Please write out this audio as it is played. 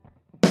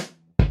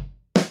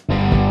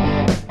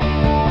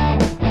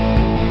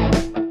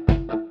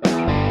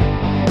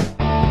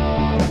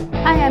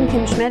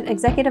Kim Schmidt,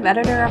 Executive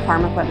Editor of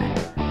Farm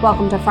Equipment.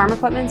 Welcome to Farm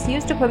Equipment's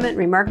Used Equipment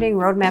Remarketing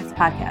Roadmaps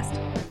podcast.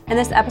 In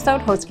this episode,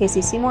 host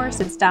Casey Seymour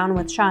sits down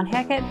with Sean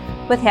Hackett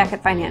with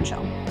Hackett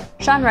Financial.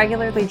 Sean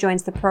regularly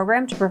joins the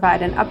program to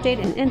provide an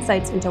update and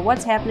insights into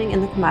what's happening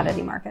in the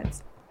commodity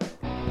markets.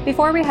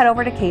 Before we head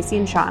over to Casey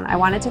and Sean, I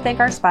wanted to thank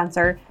our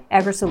sponsor,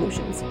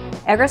 AgriSolutions.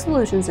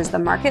 AgriSolutions is the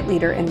market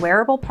leader in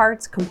wearable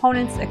parts,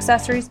 components,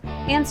 accessories,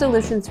 and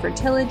solutions for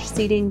tillage,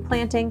 seeding,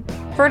 planting,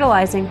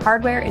 fertilizing,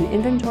 hardware, and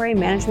inventory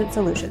management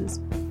solutions.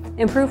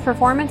 Improve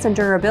performance and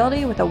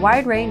durability with a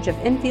wide range of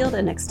in-field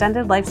and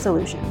extended life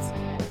solutions.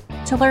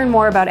 To learn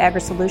more about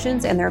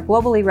AgriSolutions and their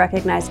globally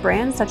recognized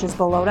brands such as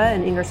Belota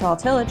and Ingersoll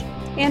Tillage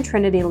and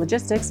Trinity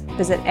Logistics,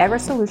 visit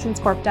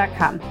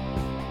agrisolutionscorp.com.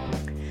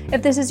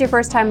 If this is your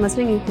first time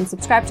listening, you can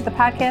subscribe to the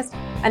podcast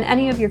on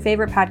any of your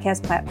favorite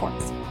podcast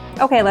platforms.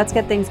 Okay, let's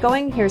get things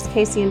going. Here's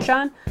Casey and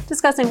Sean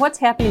discussing what's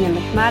happening in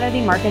the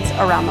commodity markets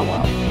around the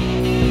world.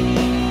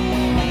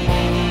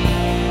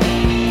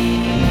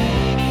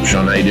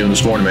 Sean, how you doing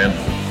this morning, man?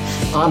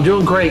 I'm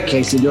doing great,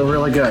 Casey. Doing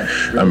really good.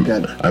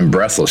 I'm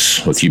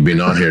breathless with you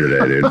being on here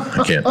today, dude.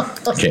 I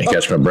can't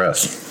catch my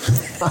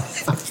breath.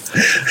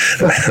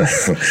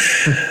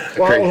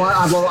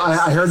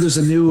 I heard there's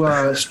a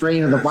new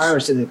strain of the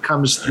virus and it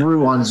comes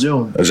through on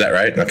Zoom. Is that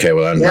right? Okay,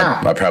 well,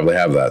 I probably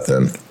have that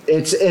then.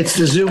 It's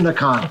the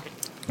Zoomicon.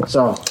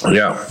 So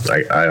yeah,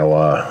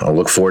 I'll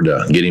look forward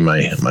to getting my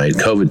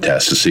COVID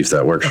test to see if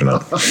that works or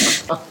not.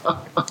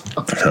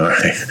 All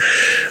right.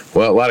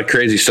 Well, a lot of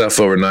crazy stuff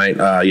overnight.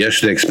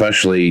 Yesterday,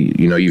 especially,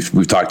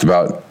 we've talked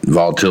about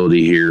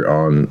volatility here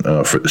on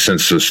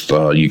since this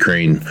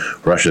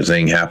Ukraine-Russia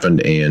thing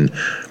happened, and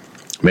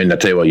man, I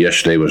tell you what,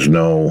 yesterday was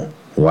no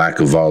lack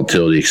of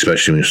volatility,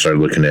 especially when you started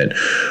looking at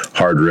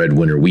hard red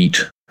winter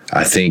wheat.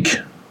 I think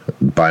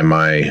by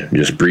my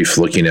just brief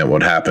looking at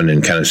what happened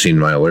and kind of seeing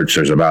my alerts,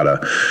 there's about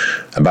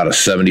a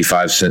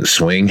 75 cent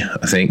swing,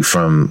 I think,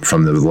 from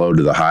the low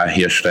to the high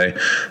yesterday,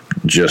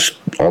 just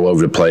all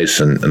over the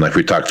place. And like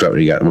we talked about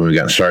when we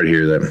got started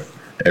here, that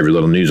every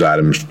little news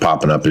item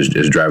popping up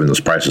is driving those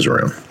prices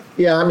around.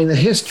 Yeah, I mean, the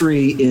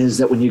history is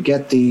that when you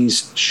get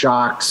these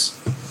shocks,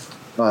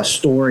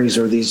 stories,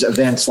 or these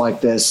events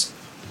like this,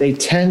 they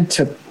tend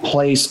to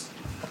place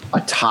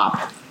a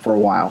top for a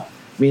while,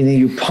 meaning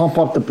you pump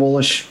up the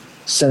bullish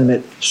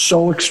sentiment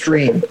so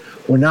extreme.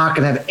 We're not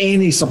going to have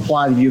any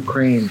supply to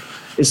Ukraine.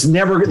 It's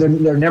never.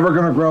 They're never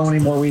going to grow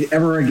anymore. We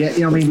ever again.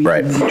 We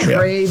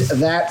trade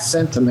that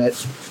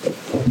sentiment.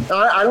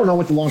 I don't know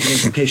what the long-term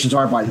implications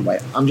are, by the way.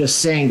 I'm just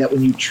saying that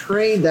when you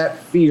trade that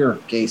fear,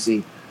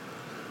 Casey,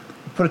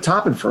 put a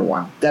top in for a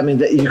while. That means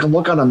that you can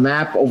look on a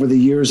map over the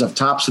years of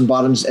tops and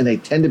bottoms, and they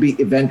tend to be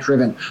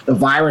event-driven. The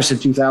virus in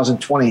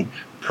 2020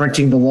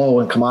 printing the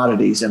low in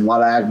commodities and a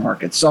lot of ag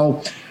markets.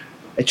 So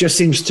it just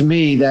seems to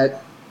me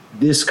that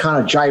this kind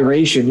of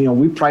gyration,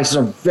 wheat prices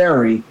are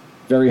very,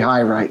 very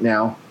high right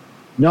now.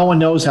 No one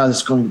knows how this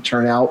is going to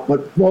turn out,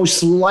 but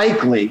most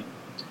likely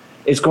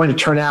it's going to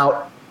turn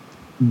out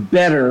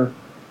better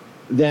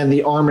than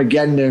the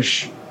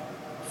Armageddon-ish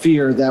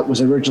fear that was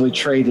originally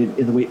traded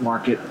in the wheat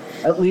market.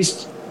 At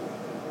least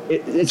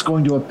it's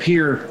going to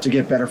appear to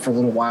get better for a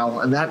little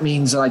while. And that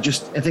means that I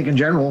think in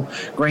general,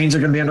 grains are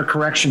going to be under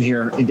correction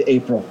here into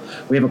April.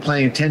 We have a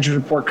planting intention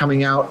report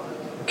coming out.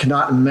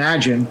 Cannot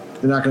imagine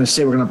they're not going to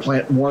say we're going to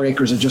plant more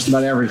acres of just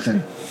about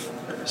everything.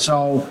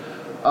 So,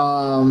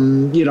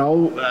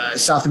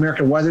 South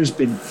American weather's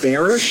been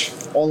bearish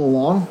all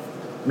along.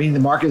 Meaning the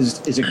market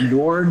is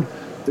ignored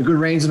the good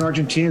rains in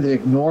Argentina. They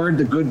ignored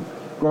the good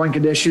growing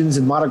conditions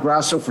in Mato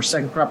Grosso for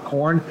second crop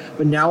corn.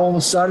 But now all of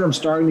a sudden I'm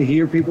starting to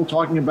hear people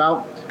talking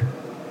about,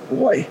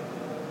 the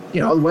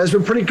weather's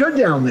been pretty good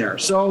down there.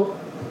 So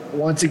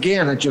once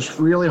again, it's just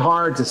really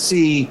hard to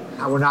see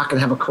how we're not going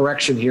to have a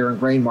correction here in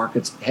grain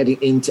markets heading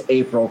into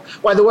April.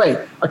 By the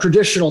way, a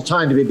traditional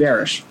time to be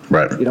bearish.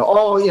 Right. We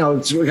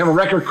have a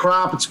record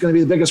crop. It's going to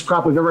be the biggest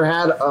crop we've ever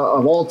had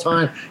of all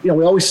time. We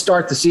always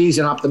start the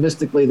season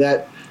optimistically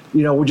that,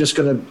 we're just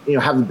going to,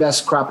 have the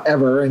best crop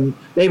ever. And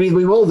maybe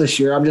we will this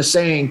year. I'm just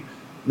saying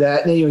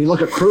that, you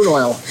look at crude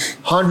oil,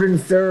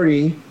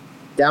 130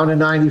 down to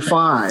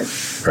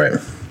 95. Right.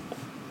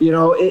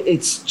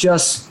 It's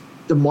just,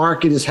 the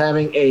market is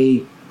having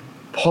a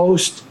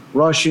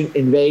post-Russian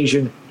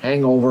invasion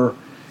hangover.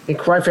 And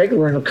quite frankly,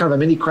 we're in kind of a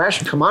mini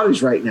crash in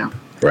commodities right now.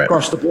 Right.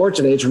 Across the board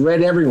today. It's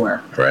red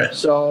everywhere. Right.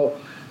 So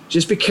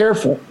just be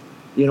careful.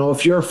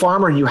 If you're a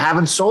farmer and you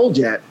haven't sold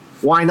yet,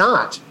 why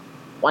not?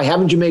 Why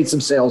haven't you made some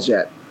sales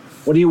yet?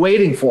 What are you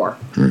waiting for?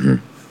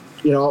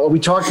 Mm-hmm. We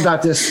talked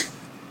about this,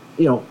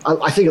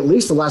 I think at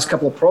least the last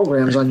couple of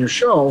programs on your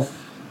show.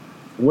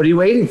 What are you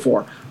waiting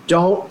for?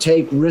 Don't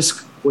take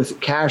risk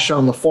with cash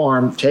on the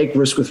farm, take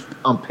risk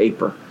on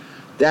paper.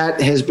 That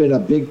has been a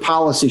big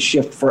policy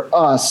shift for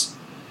us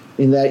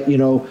in that,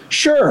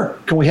 sure,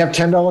 can we have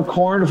 $10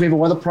 corn if we have a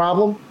weather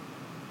problem?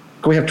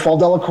 Can we have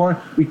 $12 corn?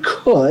 We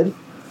could,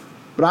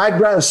 but I'd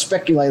rather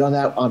speculate on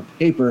that on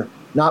paper,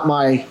 not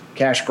my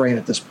cash grain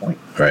at this point.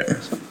 Right.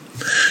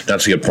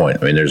 That's a good point.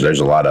 I mean, there's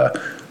a lot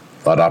of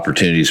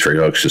opportunities for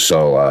folks to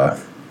sell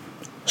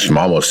some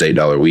almost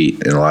 $8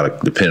 wheat, and a lot of,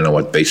 depending on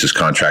what basis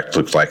contract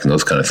looks like and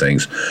those kind of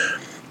things,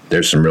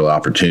 there's some real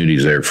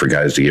opportunities there for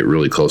guys to get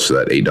really close to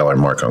that $8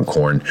 mark on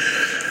corn.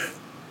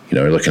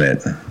 You're looking at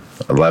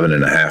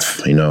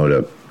 11.5,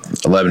 to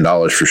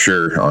 $11 for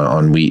sure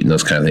on wheat and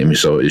those kind of things.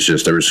 So it's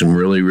just, there were some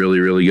really, really,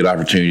 really good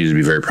opportunities to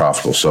be very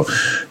profitable. So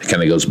it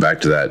kind of goes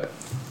back to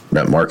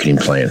that marketing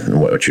plan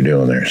and what you're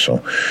doing there.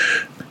 So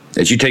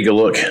as you take a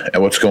look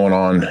at what's going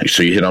on,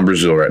 so you hit on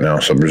Brazil right now.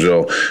 So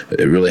Brazil,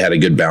 it really had a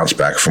good bounce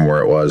back from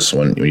where it was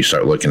when you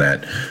start looking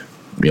at,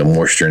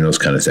 moisture and those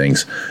kind of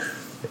things.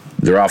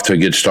 They're off to a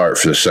good start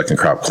for the second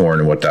crop corn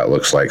and what that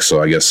looks like.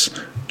 So I guess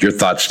your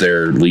thoughts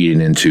there leading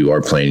into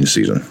our planting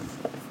season.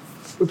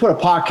 We put a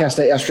podcast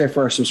out yesterday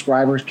for our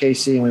subscribers,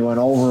 Casey, and we went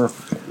over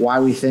why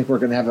we think we're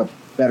going to have a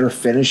better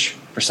finish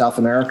for South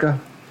America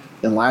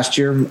than last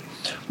year.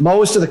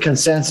 Most of the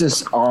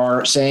consensus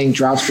are saying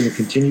drought's going to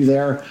continue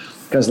there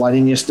because La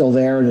Nina is still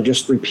there, and they're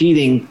just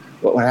repeating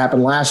what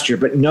happened last year,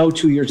 but no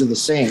 2 years are the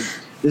same.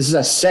 This is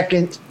a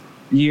second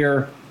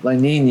year La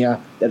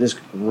Nina that is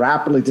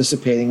rapidly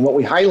dissipating. What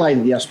we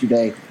highlighted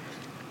yesterday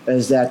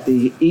is that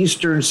the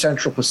eastern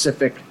Central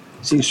Pacific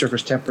sea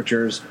surface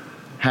temperatures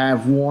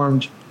have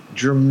warmed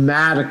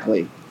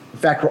dramatically. In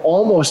fact, we're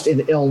almost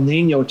in El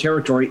Nino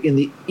territory in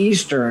the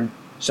eastern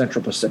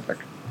Central Pacific.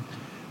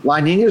 La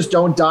Ninas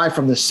don't die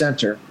from the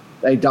center.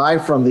 They die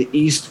from the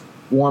east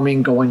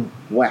warming going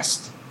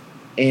west.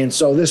 And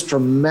so this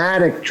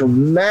dramatic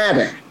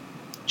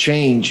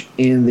change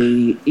in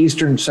the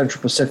eastern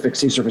Central Pacific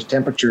sea surface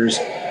temperatures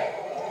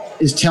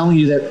is telling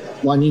you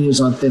that La Nina is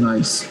on thin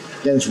ice,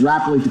 that it's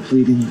rapidly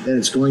depleting, that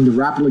it's going to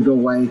rapidly go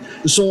away.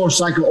 The solar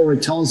cycle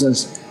already tells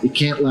us it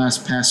can't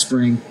last past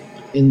spring,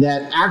 and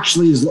that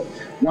actually is,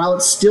 while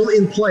it's still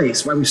in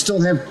place, while we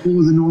still have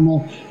cooler than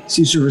normal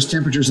sea surface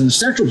temperatures in the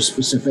Central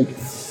Pacific,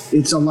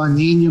 it's a La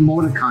Nina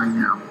Mordecai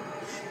now.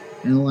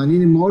 And the La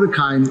Nina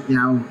Mordecai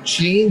now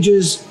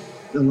changes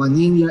the La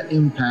Nina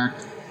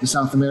impact to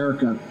South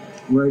America,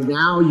 where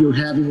now you're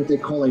having what they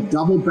call a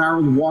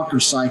double-barreled Walker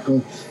cycle,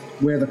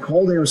 where the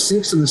cold air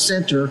sinks in the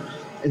center,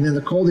 and then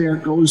the cold air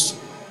goes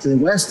to the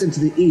west and to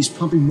the east,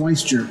 pumping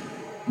moisture.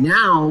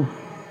 Now,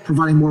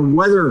 providing more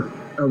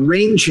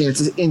rain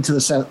chances into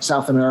the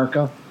South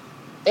America,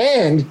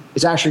 and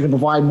it's actually going to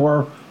provide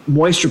more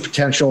moisture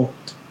potential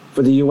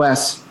for the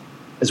U.S.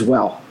 as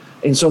well.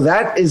 And so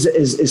that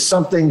is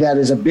something that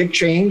is a big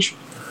change,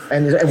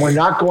 and we're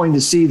not going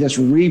to see this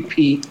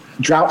repeat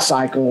drought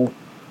cycle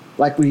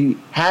like we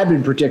had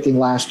been predicting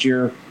last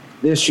year.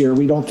 This year,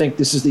 we don't think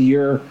this is the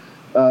year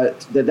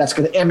that's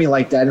going to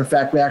emulate that. In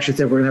fact, we actually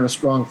think we're going to have a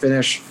strong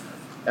finish,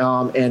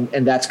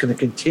 and that's going to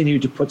continue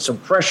to put some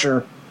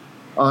pressure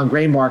on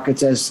grain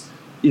markets as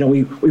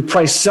we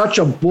priced such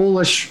a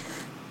bullish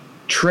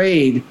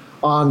trade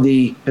on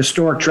the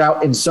historic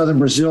drought in southern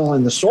Brazil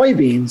and the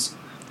soybeans,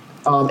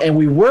 and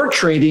we were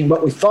trading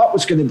what we thought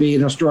was going to be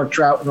an historic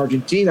drought in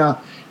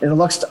Argentina, and it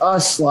looks to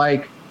us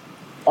like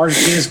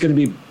Argentina is going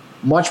to be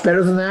much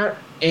better than that,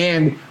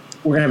 and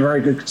we're going to have a very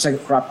good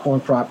second crop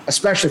corn crop,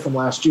 especially from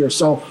last year.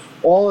 So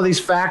all of these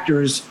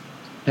factors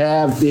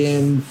have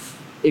been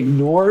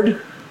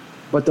ignored,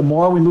 but the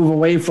more we move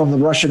away from the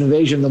Russian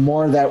invasion, the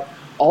more that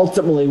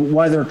ultimately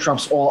weather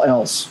trumps all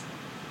else.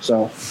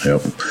 So,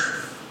 yep.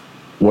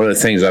 One of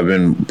the things I've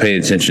been paying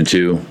attention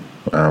to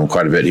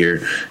quite a bit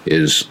here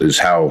is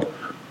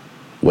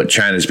what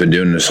China's been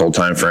doing this whole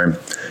time frame,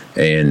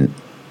 and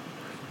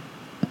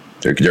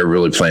they're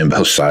really playing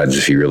both sides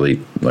if you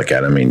really look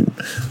at it. I mean,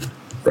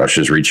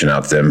 Russia's reaching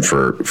out to them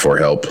for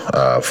help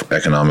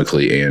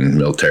economically and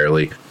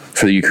militarily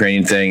for the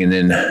Ukrainian thing, and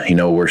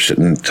then we're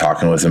sitting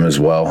talking with them as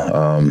well.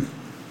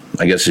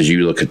 I guess as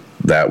you look at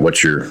that,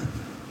 what's your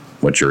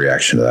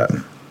reaction to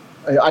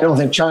that? I don't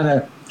think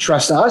China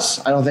trusts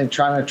us. I don't think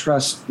China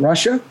trusts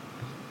Russia.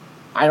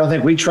 I don't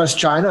think we trust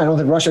China. I don't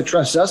think Russia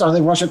trusts us. I don't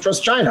think Russia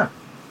trusts China.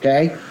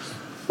 Okay,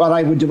 but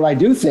what I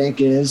do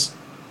think is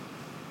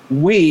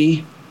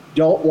we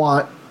don't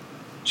want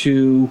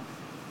to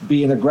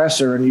be an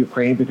aggressor in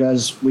Ukraine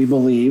because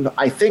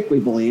I think we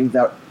believe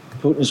that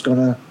Putin is going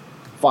to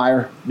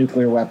fire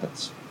nuclear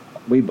weapons.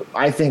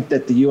 I think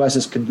that the U.S.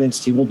 is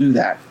convinced he will do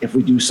that if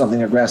we do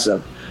something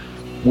aggressive.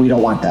 We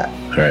don't want that.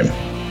 All right.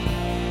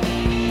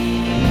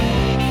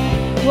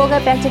 We'll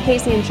get back to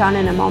Casey and Sean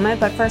in a moment,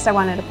 but first I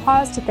wanted to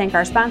pause to thank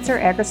our sponsor,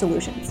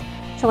 AgriSolutions.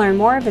 To learn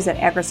more, visit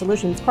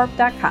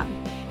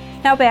agrisolutionscorp.com.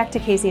 Now back to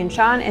Casey and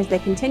Sean as they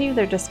continue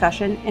their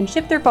discussion and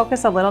shift their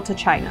focus a little to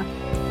China.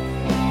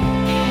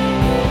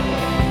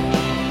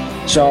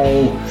 So,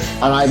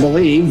 and I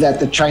believe that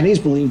the Chinese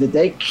believe that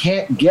they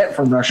can't get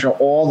from Russia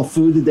all the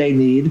food that they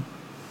need,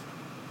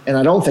 and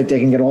I don't think they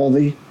can get all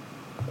the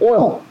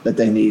oil that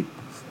they need,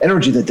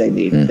 energy that they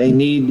need. Mm-hmm. They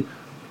need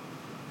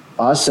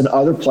us and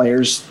other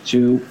players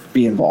to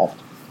be involved.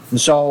 And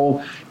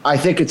so I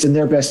think it's in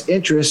their best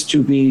interest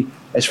to be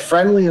as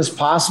friendly as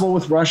possible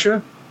with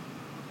Russia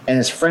and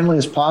as friendly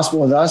as possible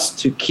with us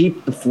to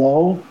keep the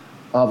flow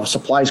of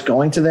supplies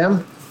going to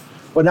them,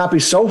 but not be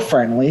so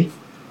friendly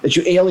that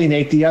you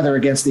alienate the other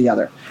against the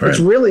other. Right. It's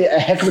really a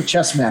heck of a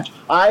chess match.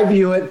 I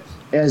view it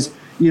as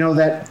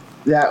that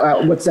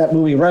what's that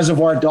movie,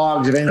 Reservoir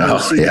Dogs? If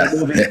anyone's seen that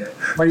movie,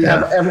 where you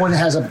have everyone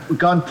has a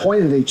gun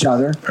pointed at each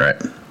other,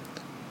 right?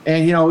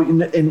 And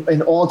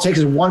and all it takes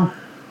is one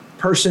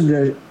person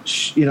to,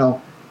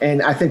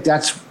 and I think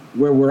that's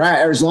where we're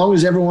at. As long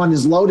as everyone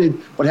is loaded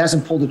but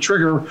hasn't pulled the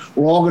trigger,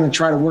 we're all going to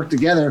try to work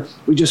together.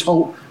 We just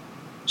hope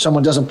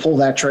someone doesn't pull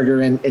that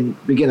trigger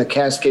and begin a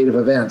cascade of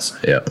events.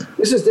 Yeah,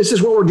 this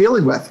is what we're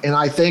dealing with, and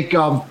I think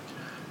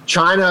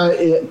China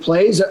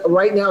plays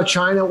right now.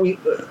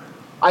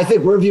 I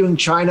think we're viewing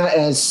China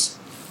as,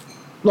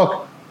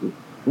 look,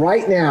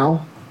 right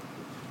now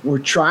we're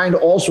trying to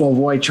also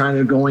avoid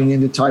China going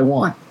into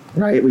Taiwan,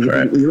 right?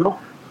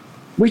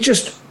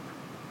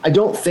 I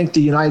don't think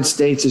the United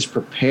States is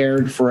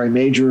prepared for a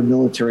major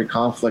military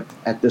conflict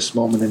at this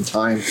moment in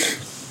time.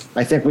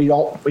 I think we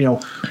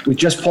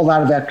just pulled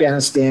out of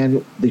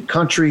Afghanistan. The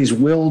country's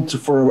will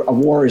for a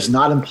war is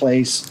not in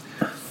place.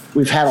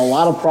 We've had a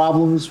lot of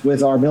problems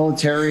with our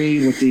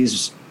military, with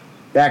these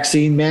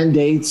vaccine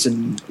mandates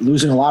and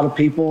losing a lot of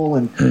people.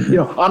 And,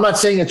 I'm not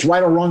saying it's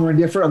right or wrong or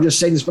indifferent. I'm just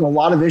saying there's been a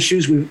lot of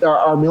issues.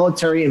 Our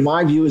military, in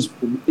my view, has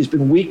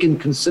been weakened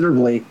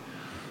considerably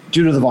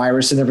due to the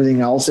virus and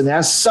everything else. And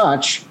as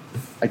such,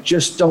 I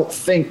just don't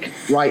think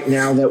right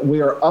now that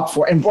we are up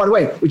for, and by the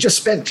way, we just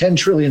spent $10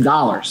 trillion.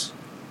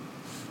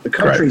 The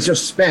country's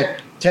just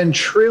spent $10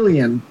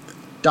 trillion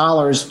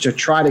to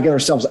try to get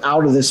ourselves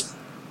out of this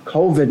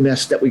COVID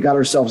mess that we got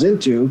ourselves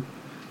into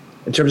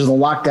in terms of the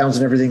lockdowns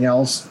and everything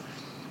else.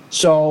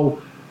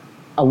 So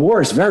a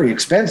war is very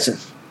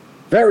expensive,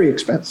 very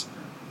expensive.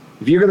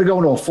 If you're going to go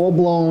into a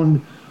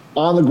full-blown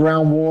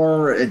on-the-ground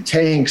war and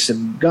tanks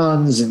and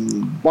guns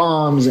and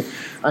bombs,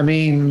 I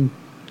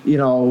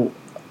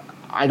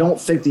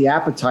don't think the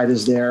appetite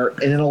is there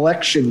in an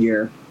election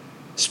year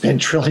to spend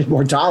 $1 trillion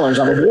more on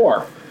a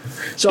war.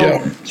 So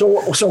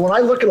when I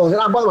look at all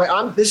that, by the way,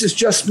 this is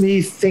just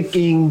me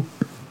thinking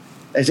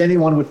as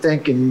anyone would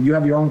think, and you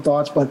have your own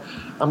thoughts, but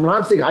I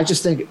don't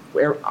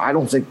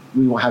think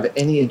we will have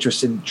any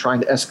interest in trying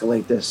to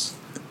escalate this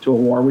to a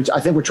war, which I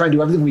think we're trying to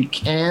do everything we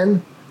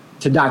can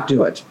to not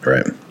do it.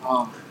 Right.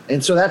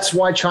 And so that's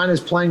why China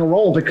is playing a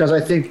role, because I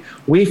think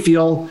we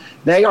feel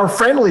they are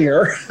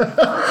friendlier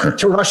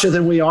to Russia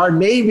than we are.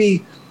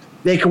 Maybe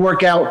they can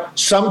work out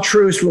some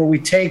truce where we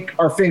take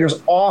our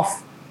fingers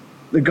off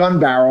the gun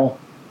barrel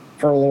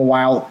for a little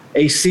while,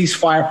 a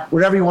ceasefire,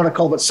 whatever you want to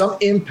call it, but some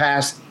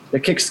impasse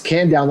that kicks the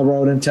can down the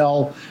road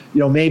until,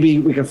 maybe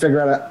we can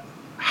figure out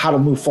how to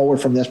move forward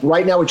from this. But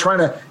right now we're trying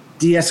to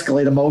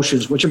de-escalate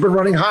emotions, which have been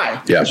running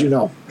high, as you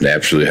know. They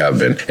absolutely have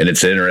been. And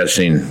it's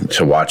interesting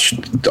to watch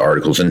the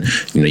articles. And,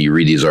 you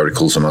read these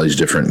articles and all these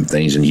different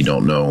things, and you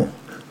don't know.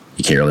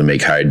 You can't really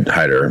make hide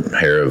or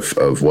hair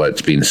of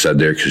what's being said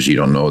there because you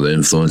don't know the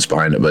influence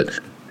behind it. But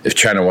if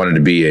China wanted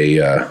to be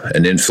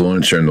an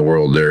influencer in the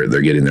world, they're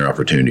getting their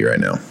opportunity right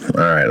now.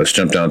 All right, let's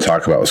jump down and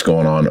talk about what's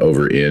going on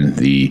over in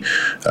the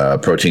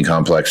protein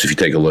complex. If you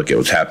take a look at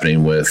what's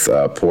happening with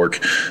pork,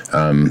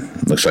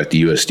 looks like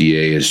the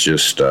USDA has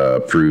just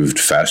approved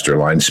faster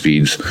line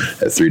speeds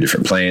at 3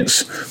 different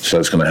plants. So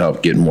that's going to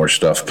help get more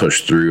stuff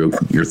pushed through.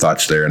 Your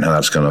thoughts there and how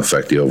that's going to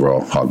affect the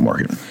overall hog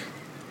market.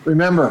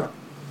 Remember,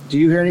 do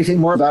you hear anything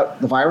more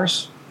about the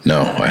virus?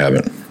 No, I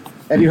haven't.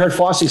 Have you heard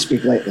Fauci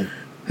speak lately?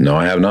 No,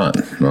 I have not.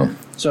 No.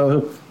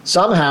 So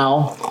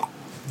somehow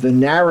the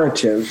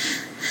narrative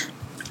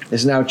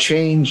is now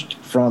changed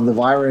from the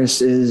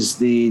virus is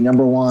the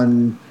number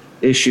one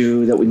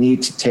issue that we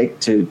need to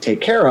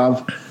take care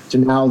of to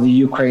now the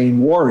Ukraine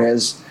war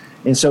is.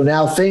 And so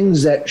now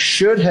things that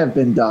should have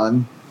been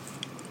done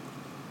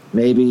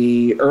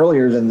maybe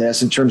earlier than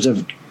this in terms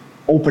of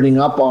opening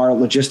up our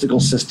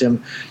logistical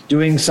system,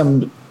 doing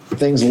some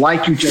things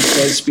like you just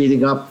said,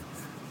 speeding up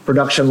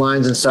production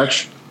lines and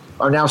such,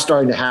 are now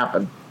starting to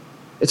happen.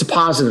 It's a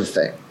positive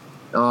thing.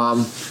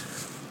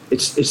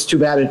 It's too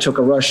bad it took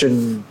a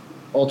Russian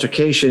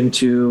altercation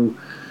to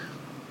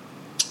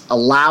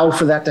allow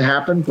for that to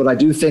happen, but I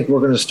do think we're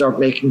going to start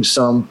making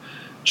some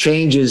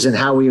changes in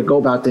how we go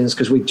about things,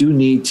 because we do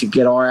need to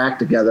get our act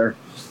together,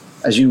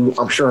 as you,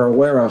 I'm sure, are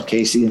aware of,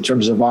 Casey, in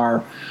terms of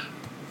our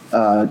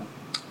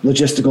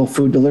logistical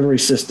food delivery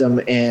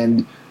system,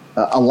 and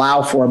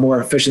allow for a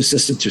more efficient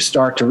system to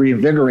start to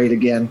reinvigorate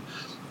again.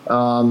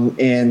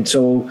 And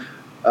so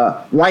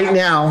right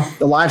now,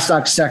 the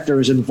livestock sector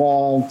is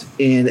involved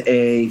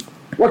in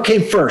what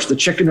came first, the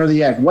chicken or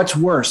the egg? What's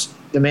worse,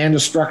 demand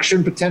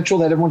destruction potential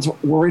that everyone's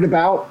worried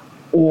about,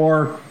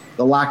 or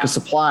the lack of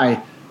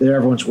supply that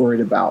everyone's worried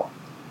about?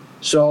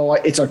 So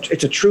it's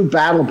a true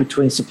battle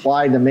between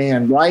supply and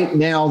demand. Right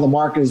now, the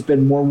market has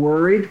been more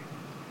worried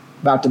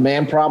about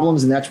demand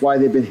problems, and that's why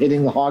they've been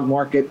hitting the hog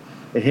market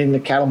and hitting the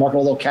cattle market,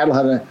 although cattle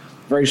had a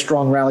very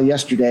strong rally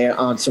yesterday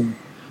on some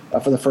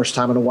for the first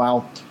time in a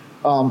while.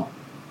 I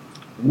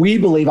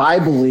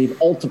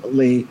believe,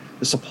 ultimately,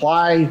 the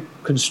supply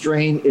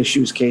constraint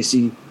issues,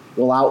 Casey,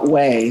 will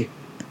outweigh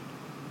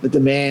the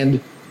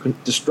demand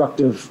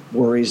destructive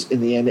worries in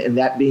the end. And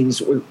that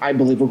means I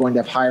believe we're going to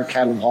have higher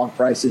cattle and hog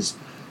prices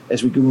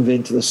as we move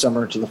into the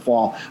summer to the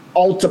fall.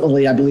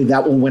 Ultimately, I believe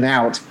that will win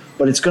out,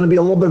 but it's going to be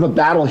a little bit of a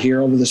battle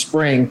here over the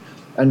spring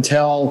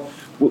until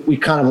we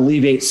kind of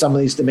alleviate some of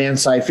these demand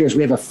side fears.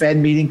 We have a Fed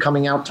meeting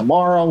coming out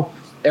tomorrow.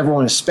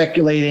 Everyone is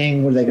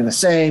speculating. What are they going to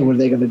say? What are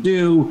they going to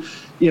do?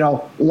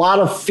 A lot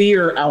of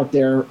fear out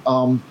there.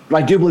 But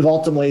I do believe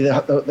ultimately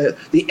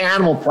the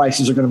animal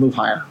prices are going to move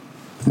higher.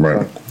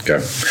 Right.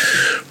 Okay.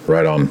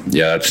 Right on.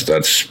 Yeah,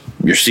 that's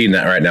you're seeing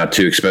that right now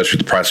too, especially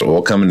with the price of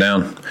oil coming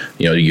down.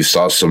 You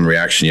saw some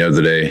reaction the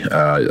other day,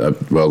 the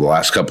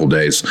last couple of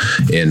days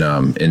in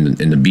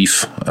the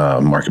beef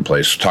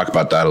marketplace. Talk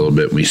about that a little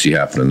bit. What we see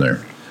happening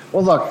there.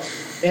 Well, look,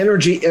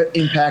 energy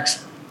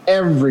impacts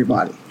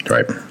everybody.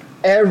 Right.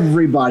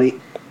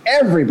 Everybody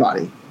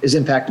is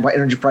impacted by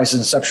energy prices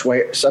in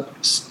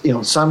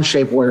some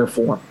shape, way, or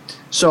form.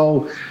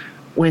 So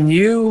when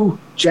you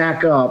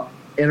jack up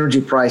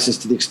energy prices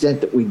to the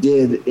extent that we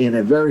did in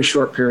a very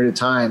short period of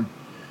time,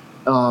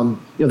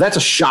 that's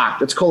a shock.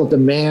 That's called a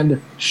demand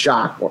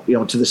shock,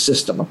 to the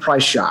system, a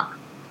price shock.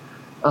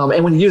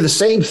 And when you do the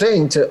same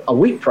thing to a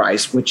wheat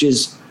price, which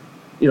is,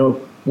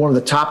 one of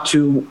the top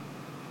 2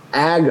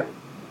 ag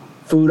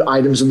food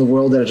items in the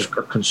world that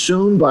are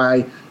consumed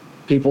by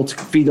people to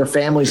feed their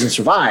families and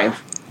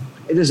survive,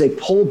 it is a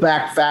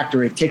pullback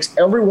factor. It takes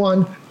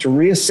everyone to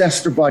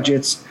reassess their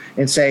budgets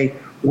and say,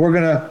 we're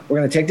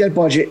gonna take that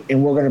budget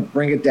and we're gonna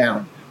bring it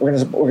down.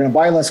 We're gonna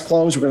buy less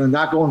clothes. We're gonna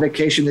not go on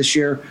vacation this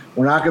year.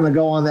 We're not gonna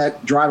go on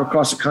that drive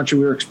across the country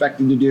we were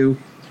expecting to do,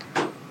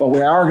 but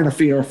we are gonna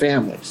feed our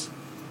families,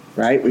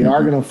 right? We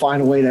are gonna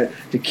find a way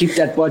to keep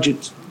that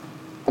budget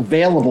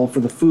available for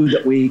the food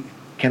that we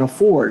can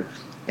afford.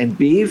 And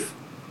beef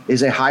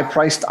is a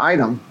high-priced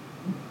item.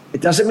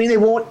 It doesn't mean they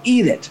won't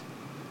eat it,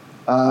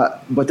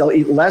 but they'll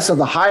eat less of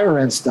the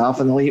higher-end stuff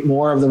and they'll eat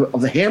more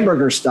of the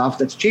hamburger stuff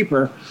that's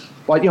cheaper.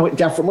 But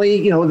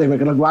definitely, they're going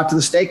to go out to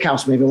the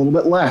steakhouse, maybe a little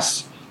bit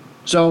less.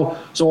 So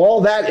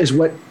all that is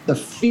what the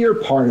fear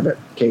part of it,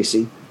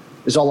 Casey,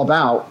 is all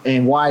about,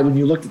 and why when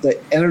you looked at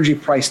the energy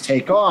price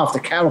take off, the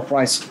cattle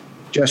price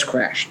just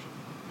crashed.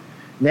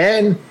 And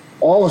then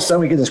all of a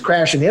sudden we get this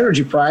crash in the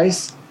energy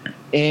price,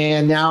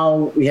 and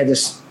now we had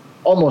this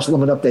almost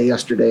limit up day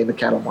yesterday in the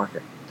cattle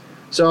market.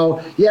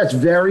 So yeah, it's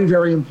very,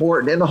 very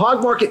important. And the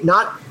hog market,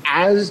 not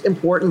as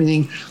important,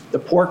 meaning the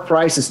pork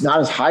price is not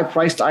as high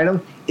priced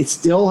item. It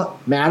still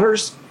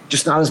matters,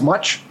 just not as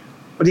much.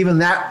 But even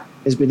that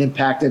has been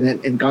impacted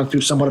and gone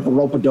through somewhat of a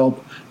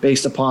rope-a-dope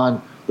based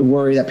upon the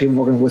worry that people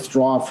are going to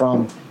withdraw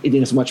from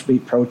eating as much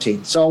beef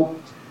protein. So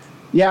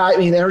yeah,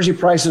 energy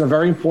prices are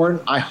very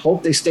important. I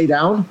hope they stay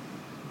down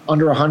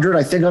under 100.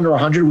 I think under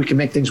 100 we can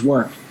make things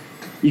work.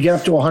 You get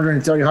up to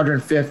 130,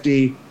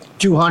 150,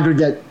 200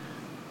 that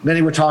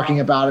many were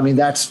talking about.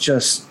 That's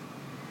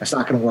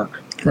not going to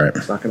work. Right.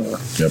 It's not going to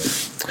work. Yep.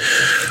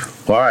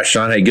 Well, all right,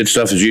 Sean. Hey, good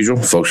stuff as usual.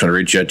 Folks want to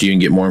reach out to you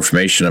and get more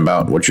information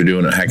about what you're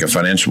doing at Hackett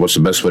Financial. What's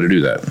the best way to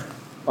do that?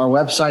 Our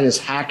website is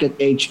Hackett,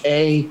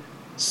 HACKETT,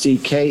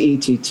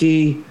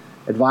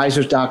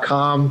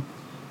 advisors.com.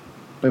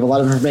 We have a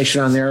lot of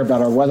information on there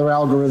about our weather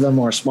algorithm,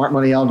 our smart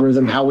money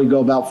algorithm, how we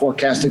go about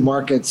forecasting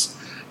markets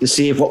to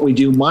see if what we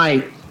do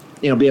might,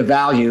 be of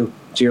value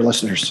to your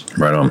listeners.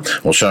 Right on.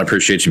 Well, Sean, I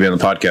appreciate you being on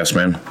the podcast,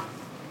 man.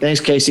 Thanks,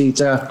 Casey.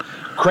 It's a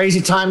crazy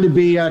time to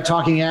be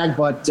talking ag,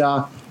 but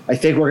I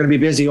think we're going to be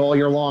busy all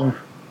year long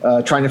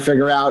trying to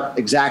figure out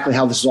exactly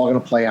how this is all going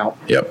to play out.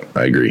 Yep,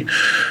 I agree.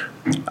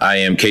 I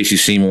am Casey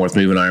Seymour with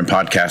Moving Iron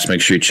Podcast. Make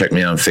sure you check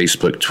me out on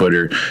Facebook,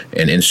 Twitter,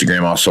 and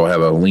Instagram. Also, I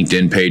have a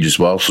LinkedIn page as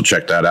well, so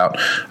check that out.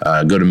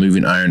 Go to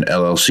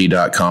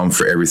movingironllc.com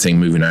for everything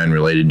Moving Iron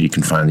related. You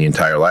can find the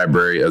entire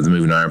library of the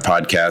Moving Iron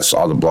Podcast,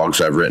 all the blogs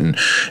I've written,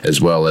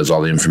 as well as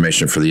all the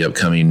information for the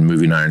upcoming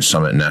Moving Iron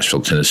Summit in Nashville,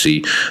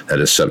 Tennessee.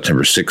 That is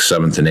September 6th,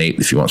 7th, and 8th.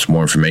 If you want some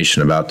more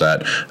information about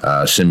that,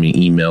 send me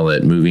an email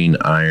at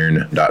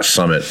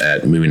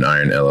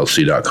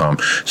movingiron.summit@movingironllc.com.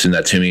 Send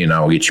that to me, and I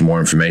will get you more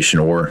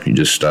information, or you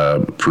just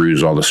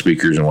peruse all the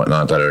speakers and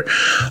whatnot that are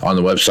on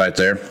the website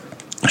there.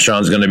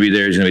 Sean's going to be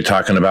there. He's going to be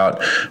talking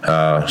about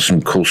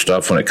some cool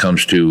stuff when it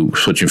comes to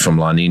switching from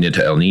La Nina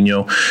to El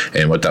Nino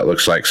and what that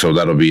looks like. So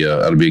that'll be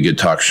a good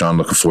talk, Sean.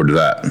 Looking forward to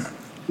that.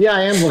 Yeah,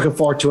 I am looking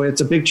forward to it.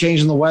 It's a big change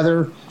in the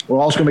weather. We're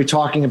also going to be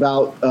talking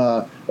about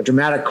a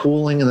dramatic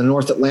cooling in the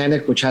North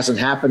Atlantic, which hasn't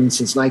happened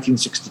since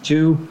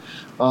 1962,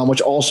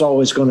 which also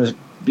is going to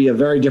be a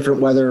very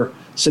different weather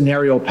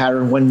scenario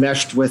pattern when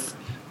meshed with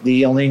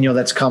the El Nino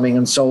that's coming.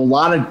 And so a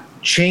lot of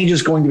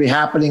changes going to be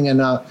happening in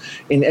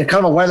kind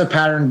of a weather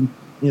pattern,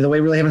 the way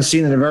we really haven't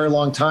seen in a very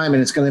long time.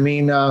 And it's going to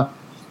mean,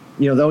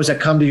 those that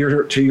come to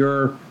your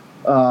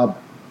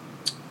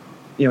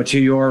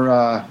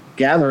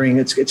gathering,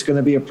 it's going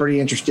to be a pretty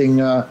interesting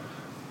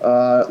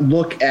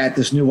look at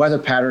this new weather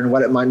pattern and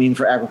what it might mean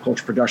for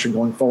agriculture production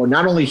going forward,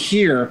 not only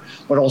here,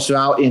 but also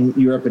out in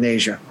Europe and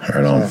Asia.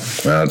 Right on.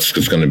 Well,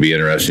 it's going to be an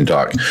interesting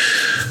talk.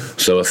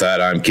 So with that,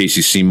 I'm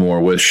Casey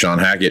Seymour with Sean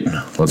Hackett.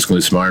 Let's go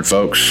some iron,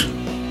 folks.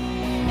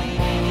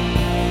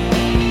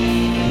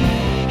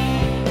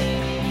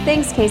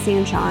 Thanks, Casey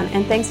and Sean,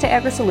 and thanks to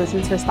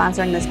AgriSolutions for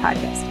sponsoring this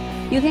podcast.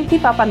 You can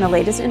keep up on the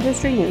latest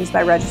industry news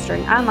by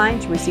registering online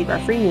to receive our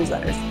free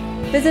newsletters.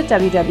 Visit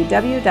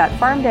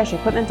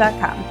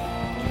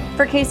www.farm-equipment.com.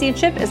 For Casey and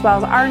Chip, as well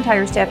as our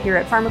entire staff here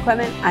at Farm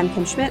Equipment, I'm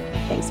Kim Schmidt.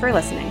 Thanks for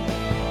listening.